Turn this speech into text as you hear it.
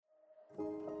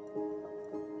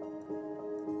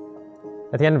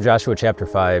At the end of Joshua chapter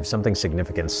 5, something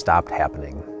significant stopped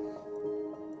happening.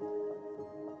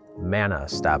 Manna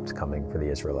stopped coming for the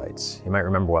Israelites. You might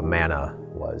remember what manna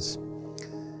was.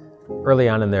 Early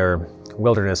on in their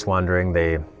wilderness wandering,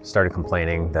 they started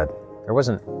complaining that there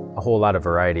wasn't a whole lot of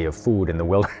variety of food in the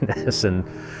wilderness, and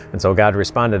so God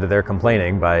responded to their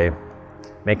complaining by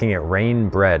making it rain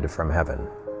bread from heaven.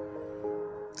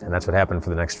 And that's what happened for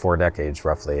the next 4 decades,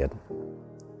 roughly.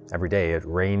 Every day it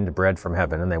rained bread from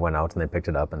heaven, and they went out and they picked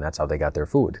it up, and that's how they got their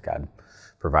food. God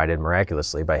provided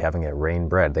miraculously by having it rain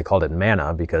bread. They called it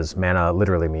manna because manna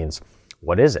literally means,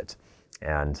 what is it?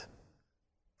 And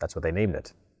that's what they named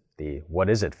it, the what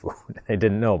is it food. They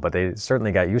didn't know, but they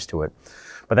certainly got used to it.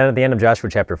 But then at the end of Joshua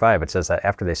chapter 5, it says that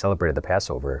after they celebrated the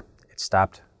Passover, it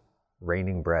stopped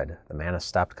raining bread. The manna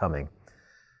stopped coming.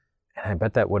 And I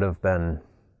bet that would have been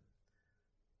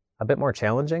a bit more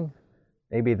challenging,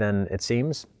 maybe, than it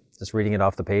seems, just reading it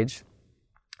off the page.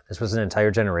 This was an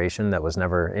entire generation that was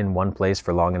never in one place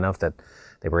for long enough that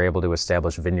they were able to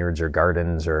establish vineyards or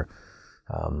gardens or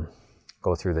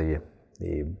go through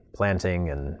the planting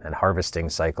and harvesting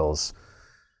cycles.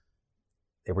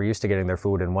 They were used to getting their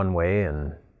food in one way,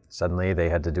 and suddenly they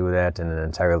had to do that in an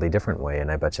entirely different way,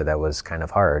 and I bet you that was kind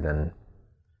of hard, and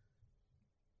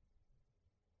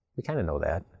we kind of know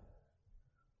that.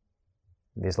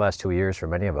 These last 2 years, for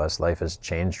many of us, life has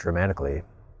changed dramatically.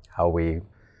 How we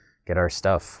get our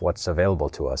stuff, what's available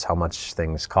to us, how much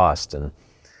things cost, and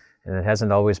it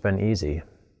hasn't always been easy.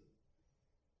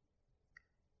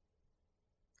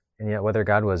 And yet, whether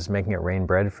God was making it rain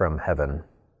bread from heaven,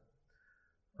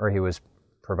 or He was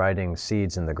providing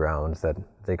seeds in the ground that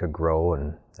they could grow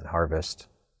and harvest,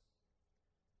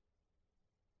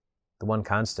 the one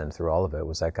constant through all of it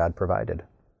was that God provided.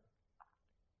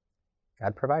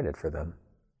 God provided for them.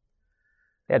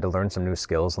 They had to learn some new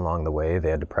skills along the way. They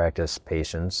had to practice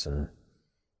patience and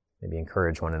maybe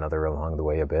encourage one another along the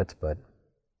way a bit, but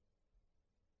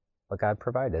God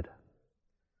provided.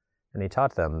 And He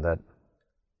taught them that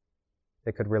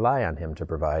they could rely on Him to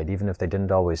provide, even if they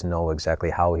didn't always know exactly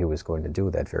how He was going to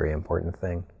do that very important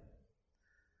thing.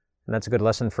 And that's a good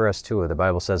lesson for us too. The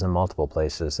Bible says in multiple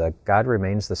places that God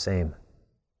remains the same.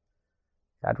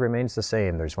 God remains the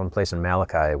same. There's one place in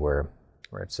Malachi where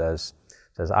it says,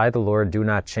 I, the Lord, do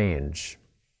not change.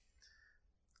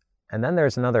 And then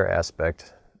there's another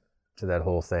aspect to that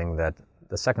whole thing that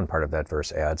the second part of that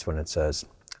verse adds when it says,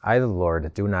 I, the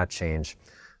Lord, do not change.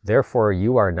 Therefore,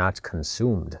 you are not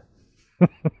consumed.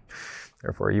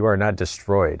 Therefore, you are not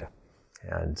destroyed.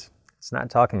 And it's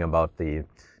not talking about the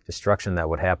destruction that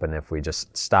would happen if we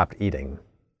just stopped eating.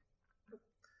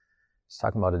 It's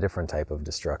talking about a different type of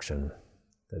destruction.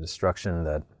 The destruction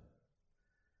that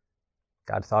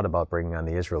God thought about bringing on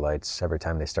the Israelites every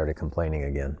time they started complaining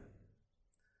again.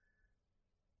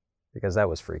 Because that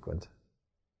was frequent.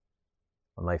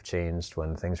 When life changed,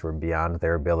 when things were beyond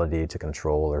their ability to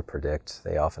control or predict,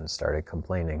 they often started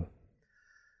complaining,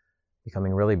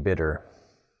 becoming really bitter.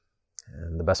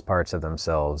 And the best parts of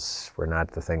themselves were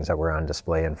not the things that were on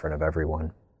display in front of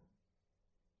everyone.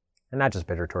 And not just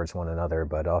bitter towards one another,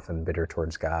 but often bitter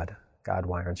towards God. God,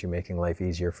 why aren't you making life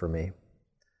easier for me?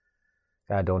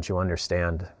 God, don't you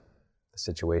understand the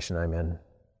situation I'm in?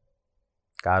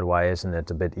 God, why isn't it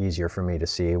a bit easier for me to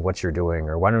see what you're doing?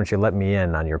 Or why don't you let me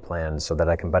in on your plans so that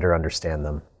I can better understand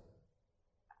them?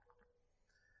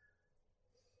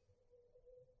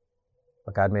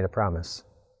 But God made a promise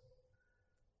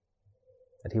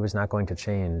that He was not going to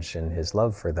change in His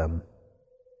love for them,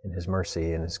 in His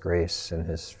mercy, in His grace, in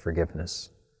His forgiveness,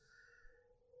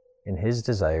 in His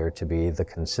desire to be the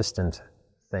consistent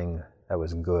thing that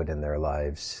was good in their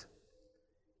lives,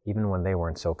 even when they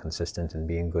weren't so consistent in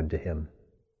being good to Him.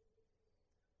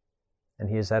 And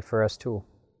He is that for us too.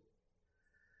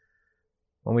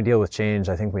 When we deal with change,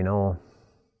 I think we know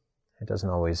it doesn't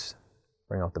always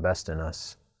bring out the best in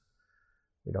us.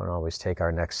 We don't always take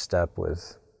our next step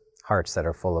with hearts that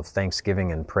are full of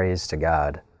thanksgiving and praise to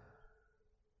God,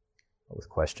 but with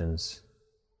questions,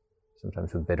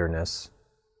 sometimes with bitterness,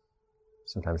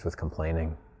 sometimes with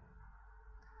complaining,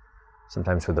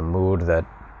 sometimes with a mood that,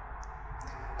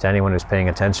 to anyone who's paying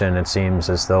attention, it seems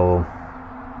as though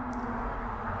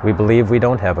we believe we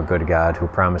don't have a good God who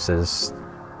promises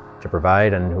to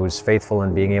provide and who's faithful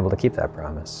in being able to keep that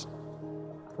promise.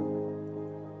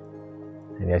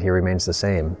 And yet He remains the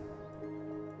same,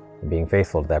 in being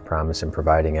faithful to that promise and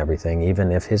providing everything,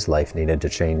 even if His life needed to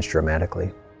change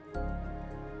dramatically.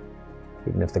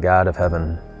 Even if the God of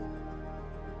heaven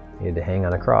needed to hang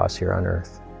on a cross here on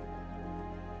earth.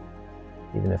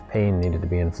 Even if pain needed to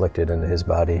be inflicted into His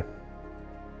body.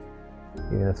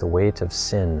 Even if the weight of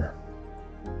sin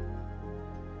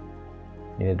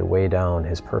needed to weigh down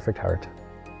his perfect heart.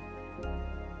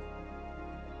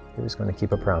 He was going to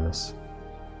keep a promise.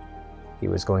 He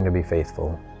was going to be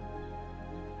faithful.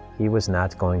 He was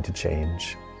not going to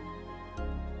change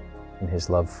in his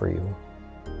love for you,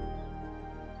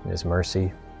 in his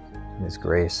mercy, in his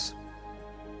grace,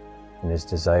 in his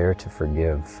desire to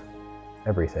forgive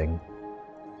everything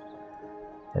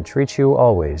and treat you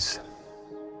always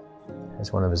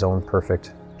as one of his own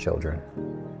perfect children.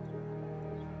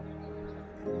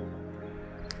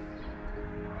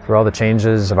 Through all the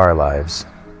changes of our lives,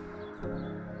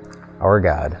 our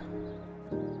God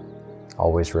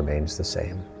always remains the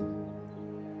same.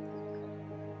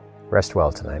 Rest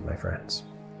well tonight, my friends.